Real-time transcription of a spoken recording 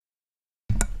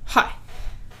Hi.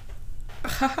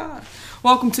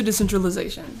 Welcome to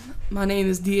Decentralization. My name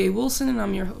is D.A. Wilson and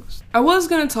I'm your host. I was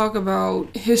going to talk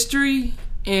about history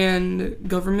and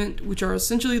government, which are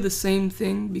essentially the same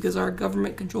thing because our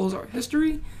government controls our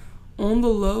history on the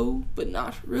low, but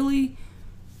not really.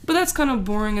 But that's kind of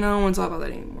boring and I don't want to talk about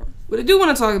that anymore. What I do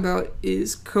want to talk about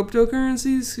is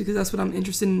cryptocurrencies because that's what I'm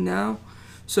interested in now.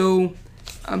 So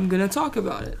I'm going to talk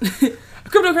about it. A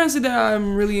cryptocurrency that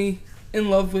I'm really in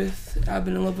love with, I've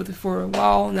been in love with it for a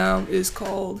while now, is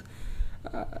called,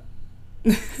 because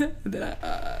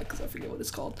I forget what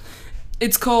it's called.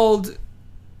 It's called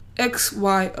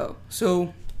XYO.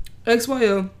 So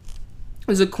XYO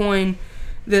is a coin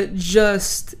that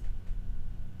just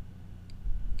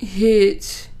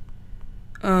hit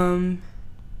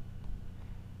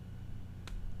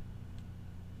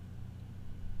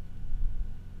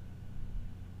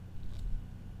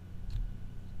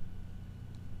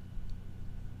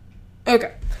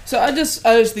okay, so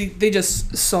they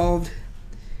just solved.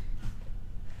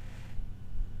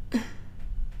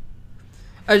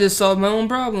 I just solved my own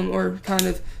problem, or kind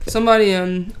of somebody.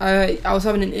 I was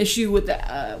having an issue with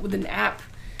an app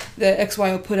that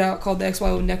XYO put out called the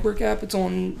XYO Network app. It's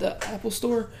on the Apple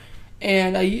Store,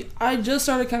 and I just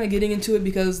started kind of getting into it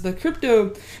because the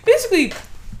crypto, basically,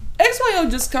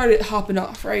 XYO just started hopping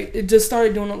off, right? It just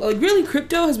started doing really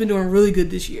crypto has been doing really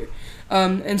good this year,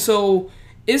 and so.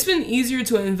 It's been easier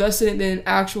to invest in it than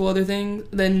actual other things,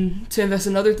 than to invest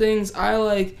in other things.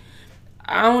 I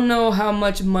don't know how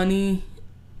much money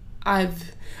I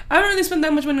haven't really spent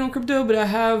that much money on crypto, but I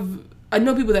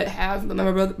know people that have.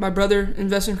 My brother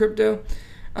invests in crypto.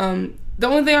 The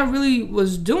only thing I really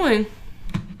was doing,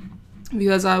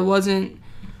 because I wasn't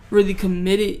really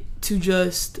committed to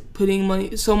just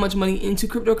putting so much money into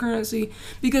cryptocurrency,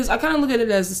 because I kind of look at it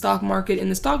as the stock market,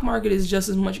 and the stock market is just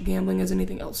as much gambling as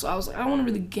anything else. So I was like, I don't want to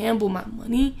really gamble my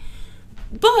money,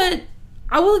 but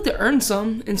I would like to earn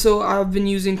some, and so I've been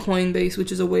using Coinbase,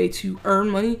 which is a way to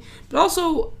earn money, but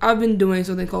also I've been doing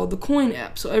something called the Coin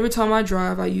app. So every time I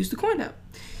drive, I use the Coin app.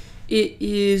 It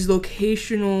is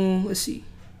locational. Let's see.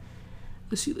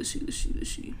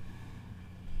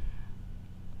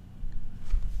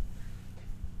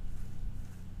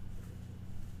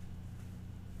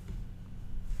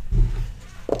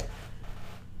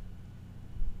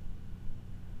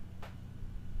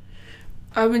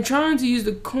 I've been trying to use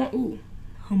the coin. Ooh,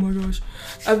 oh my gosh!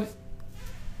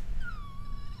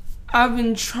 I've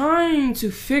been trying to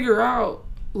figure out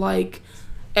like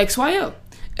XYO.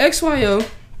 XYO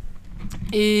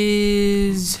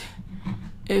is,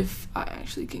 if I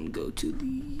actually can go to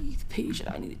the page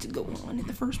that I needed to go on in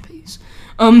the first place.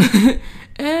 XYO.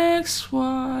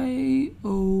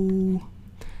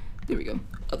 There we go.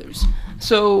 Others.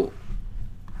 So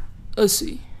let's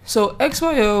see. So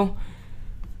XYO.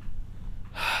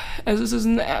 As this is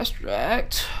in the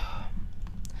abstract,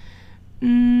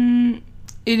 it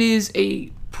is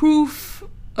a proof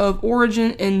of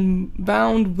origin and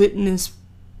bound witness.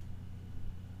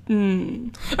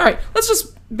 Alright, let's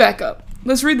just back up.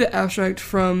 Let's read the abstract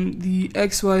from the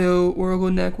XYO Oracle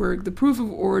Network, the proof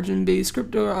of origin based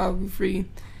cryptographic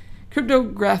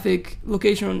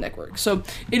locational network. So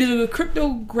it is a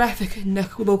cryptographic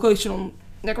locational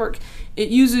network. It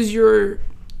uses your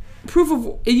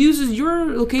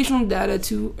locational data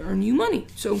to earn you money.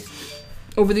 So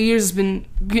over the years, it's been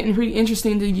getting pretty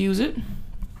interesting to use it.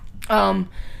 I've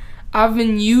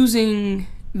been using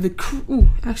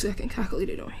actually I can calculate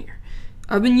it on here.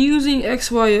 I've been using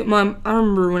XYO. I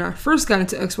remember when I first got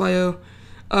into XYO,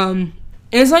 and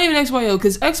it's not even XYO,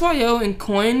 because XYO and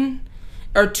coin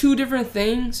are two different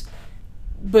things,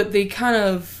 but they kind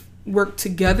of work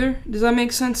together. Does that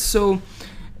make sense? So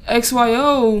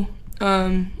XYO,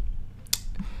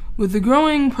 with the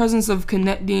growing presence of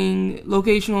connecting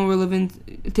locational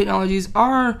relevant technologies,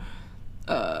 our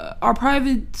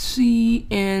privacy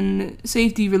and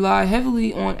safety rely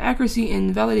heavily on accuracy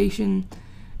and validation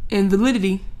and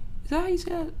validity. Is that how you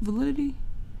say that? Validity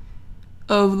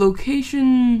of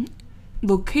location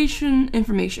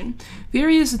information.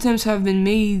 Various attempts have been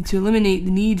made to eliminate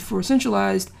the need for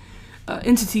centralized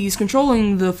entities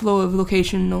controlling the flow of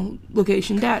location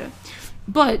data.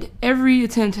 But every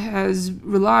attempt has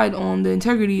relied on the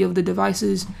integrity of the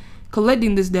devices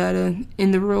collecting this data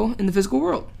in the physical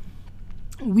world.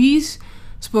 We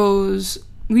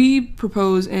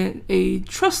propose a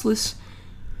trustless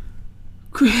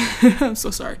I'm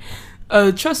so sorry.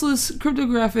 A trustless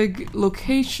cryptographic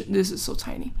location. This is so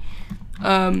tiny.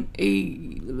 Let's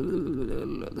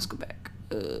go back.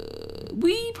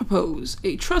 We propose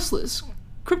a trustless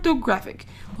cryptographic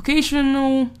location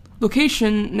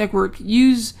network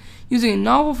using a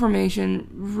novel formation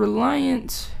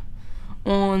reliant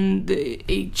on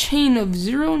a chain of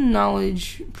zero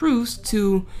knowledge proofs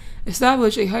to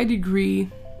establish a high degree.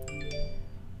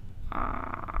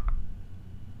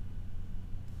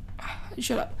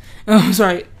 Shut up. Oh,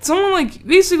 sorry. Someone like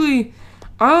basically,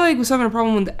 I was having a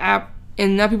problem with the app,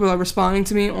 and now people are responding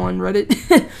to me on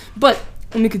Reddit. But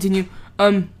let me continue.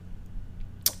 A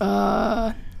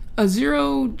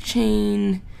zero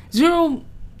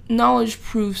knowledge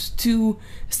proofs to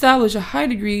establish a high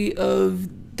degree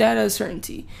of data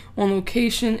certainty on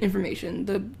location information.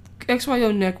 The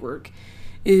XYO network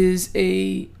is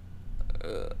an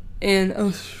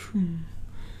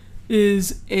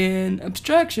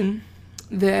abstraction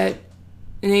that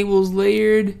enables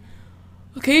layered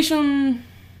location.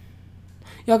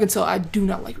 Y'all can tell I do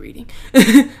not like reading.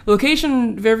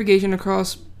 Location verification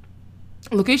across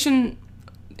location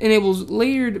enables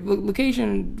layered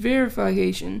location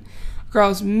verification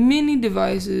across many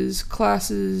device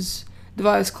classes,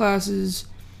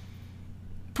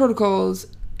 protocols.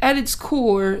 At its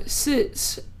core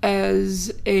sits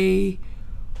as a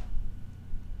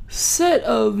set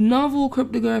of novel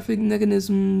cryptographic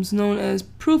mechanisms known as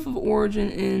proof of origin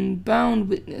and bound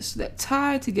witness that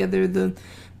tie together the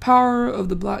power of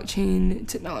the blockchain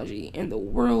technology and the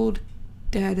world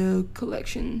data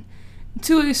collection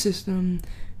to a system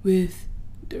with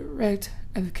direct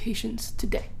applications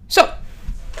today. So,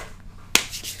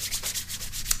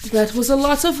 that was a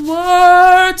lot of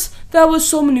words. That was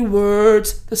so many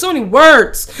words. There's so many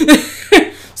words.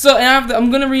 So, and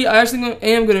I'm gonna read. I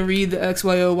am gonna read the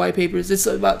XYO white papers. It's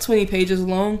about 20 pages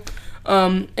long,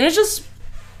 and it's just,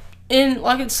 and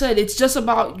like it said, it's just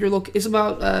about It's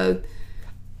about,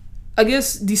 I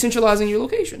guess, decentralizing your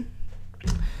location.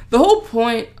 The whole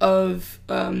point of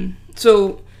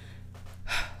so,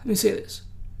 let me say this: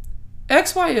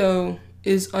 XYO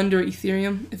is under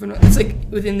Ethereum. If I'm not, it's like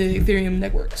within the Ethereum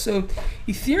network. So,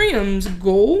 Ethereum's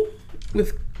goal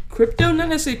with crypto, not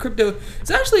necessarily crypto,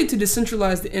 it's actually to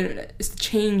decentralize the internet. It's to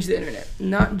change the internet,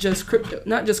 not just crypto,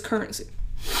 not just currency.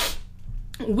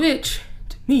 Which,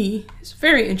 to me, is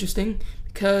very interesting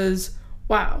because,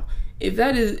 wow, if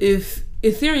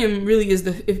Ethereum really is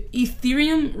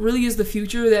the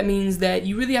future, that means that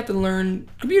you really have to learn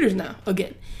computers now,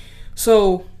 again.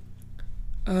 So,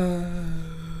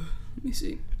 let me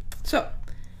see. So,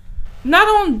 not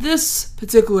on this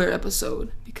particular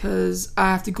episode, because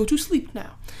I have to go to sleep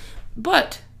now.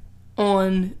 But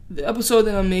on the episode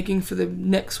that I'm making for the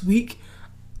next week,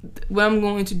 what I'm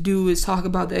going to do is talk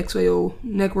about the XYO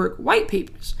network white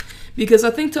papers. Because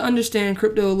I think to understand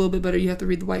crypto a little bit better, you have to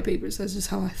read the white papers. That's just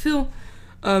how I feel.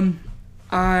 For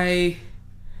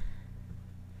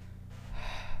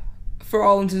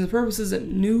all intents and purposes,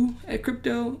 I'm new at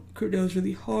crypto. Crypto is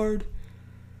really hard.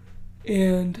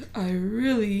 And I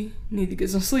really need to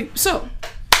get some sleep. So,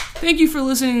 thank you for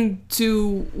listening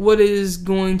to what is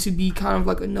going to be kind of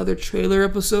like another trailer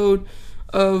episode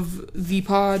of the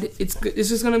pod. It's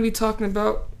just going to be talking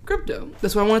about crypto.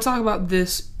 That's what I want to talk about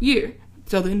this year,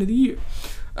 till the end of the year.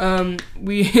 I'm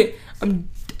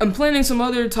planning some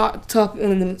other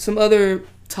some other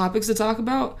topics to talk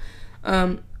about.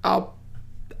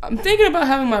 I'm thinking about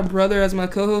having my brother as my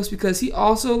co-host because he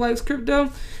also likes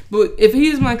crypto. But if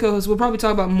he's my co-host, we'll probably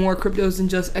talk about more cryptos than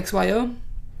just XYO.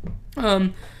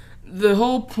 The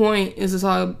whole point is to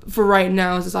talk, for right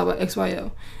now, is to talk about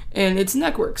XYO and its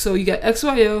network. So you got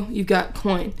XYO, you've got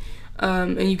Coin,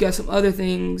 and you've got some other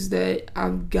things that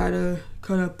I've got to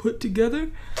kind of put together.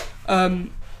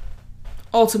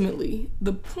 Ultimately,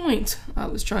 the point I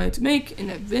was trying to make, and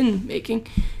have been making,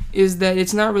 is that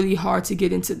it's not really hard to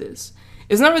get into this.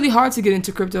 It's not really hard to get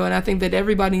into crypto, and I think that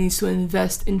everybody needs to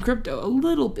invest in crypto a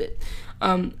little bit.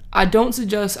 I don't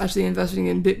suggest actually investing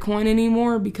in Bitcoin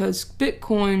anymore because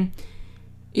Bitcoin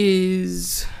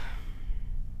is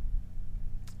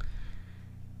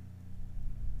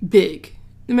big.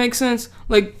 It makes sense?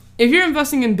 Like, if you're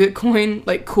investing in Bitcoin,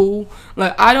 like, cool.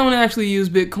 Like, I don't actually use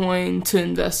Bitcoin to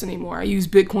invest anymore. I use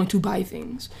Bitcoin to buy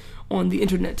things on the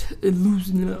internet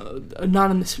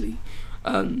anonymously.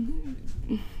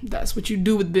 That's what you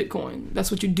do with Bitcoin.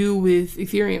 That's what you do with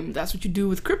Ethereum. That's what you do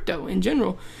with crypto in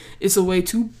general. It's a way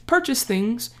to purchase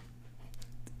things,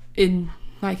 in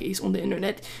my case, on the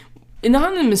internet,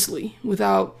 anonymously,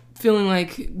 without feeling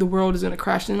like the world is going to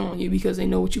crash in on you because they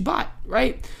know what you bought,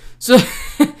 right? So,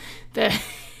 that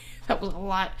was a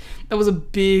lot. That was a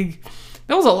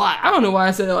lot. I don't know why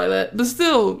I said it like that, but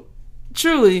still,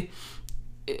 truly,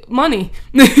 money.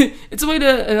 It's a way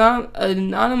to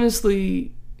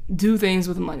anonymously do things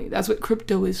with money. That's what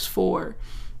crypto is for.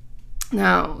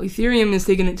 Now, Ethereum is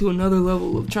taking it to another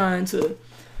level of trying to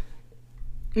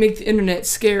make the internet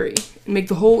scary, make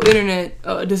the whole internet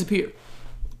disappear.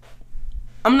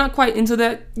 I'm not quite into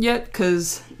that yet,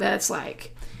 because that's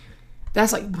like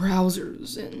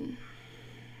browsers, and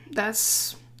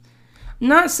that's, I'm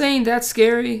not saying that's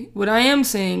scary. What I am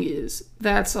saying is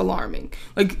that's alarming.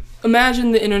 Like,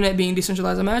 imagine the internet being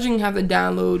decentralized. Imagine having to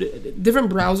download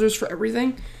different browsers for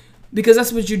everything, because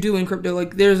that's what you do in crypto.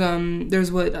 Like, there's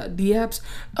what, D-apps.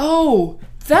 Oh,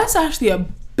 that's actually a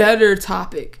better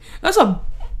topic. That's a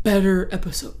better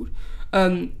episode.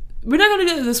 We're not gonna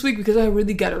do it this week because I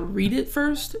really gotta read it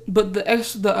first. But the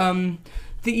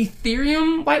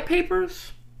Ethereum white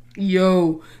papers,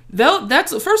 yo,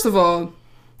 that's first of all,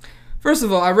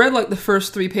 I read like the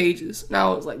first 3 pages.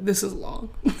 Now I was like, this is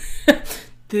long.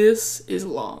 This is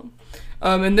long.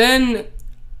 And then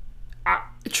I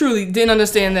truly didn't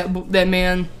understand that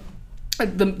man.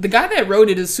 The guy that wrote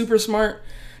it is super smart.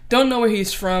 Don't know where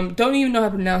he's from. Don't even know how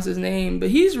to pronounce his name. But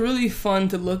he's really fun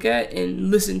to look at and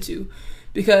listen to,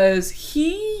 because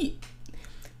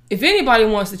if anybody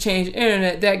wants to change the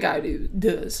internet, that guy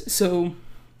does. So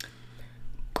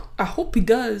I hope he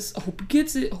does. I hope he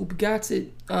gets it. I hope he got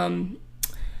it. But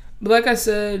like I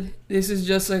said, this is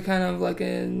just a kind of like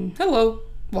an hello,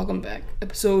 welcome back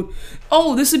episode.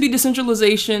 Oh, this would be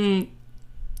decentralization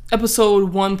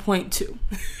episode 1.2.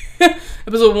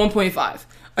 Episode 1.5.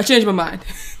 I changed my mind.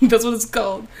 That's what it's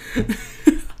called.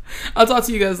 I'll talk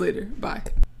to you guys later. Bye.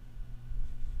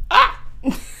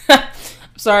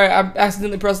 Sorry, I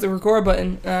accidentally pressed the record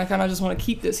button, and I kind of just want to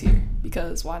keep this here,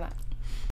 because why not?